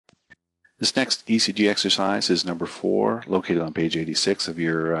This next ECG exercise is number 4, located on page 86 of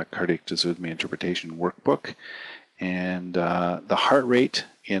your cardiac dysrhythmia interpretation workbook. And the heart rate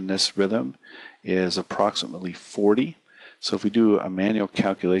in this rhythm is approximately 40. So if we do a manual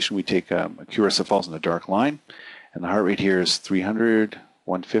calculation, we take a QRS that falls in a dark line, and the heart rate here is 300,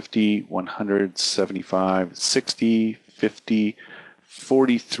 150, 100, 75, 60, 50,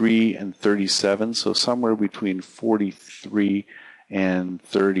 43, and 37. So somewhere between 43 and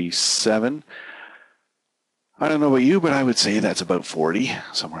 37. I don't know about you, but I would say that's about 40,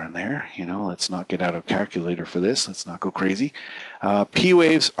 somewhere in there. You know, let's not get out a calculator for this. Let's not go crazy. P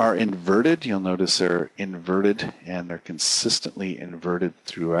waves are inverted. You'll notice they're inverted, and they're consistently inverted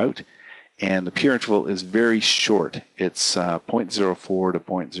throughout. And the peer interval is very short. It's 0.04 to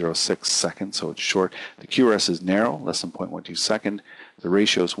 0.06 seconds, so it's short. The QRS is narrow, less than 0.12 second. The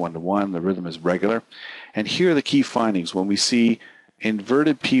ratio is 1 to 1. The rhythm is regular. And here are the key findings. When we see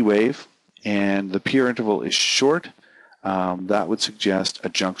inverted P wave and the peer interval is short, that would suggest a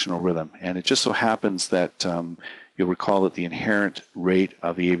junctional rhythm. And it just so happens that you'll recall that the inherent rate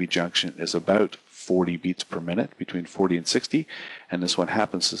of the AV junction is about 40 beats per minute, between 40 and 60, and this one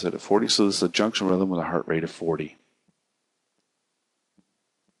happens to sit at 40, so this is a junctional rhythm with a heart rate of 40.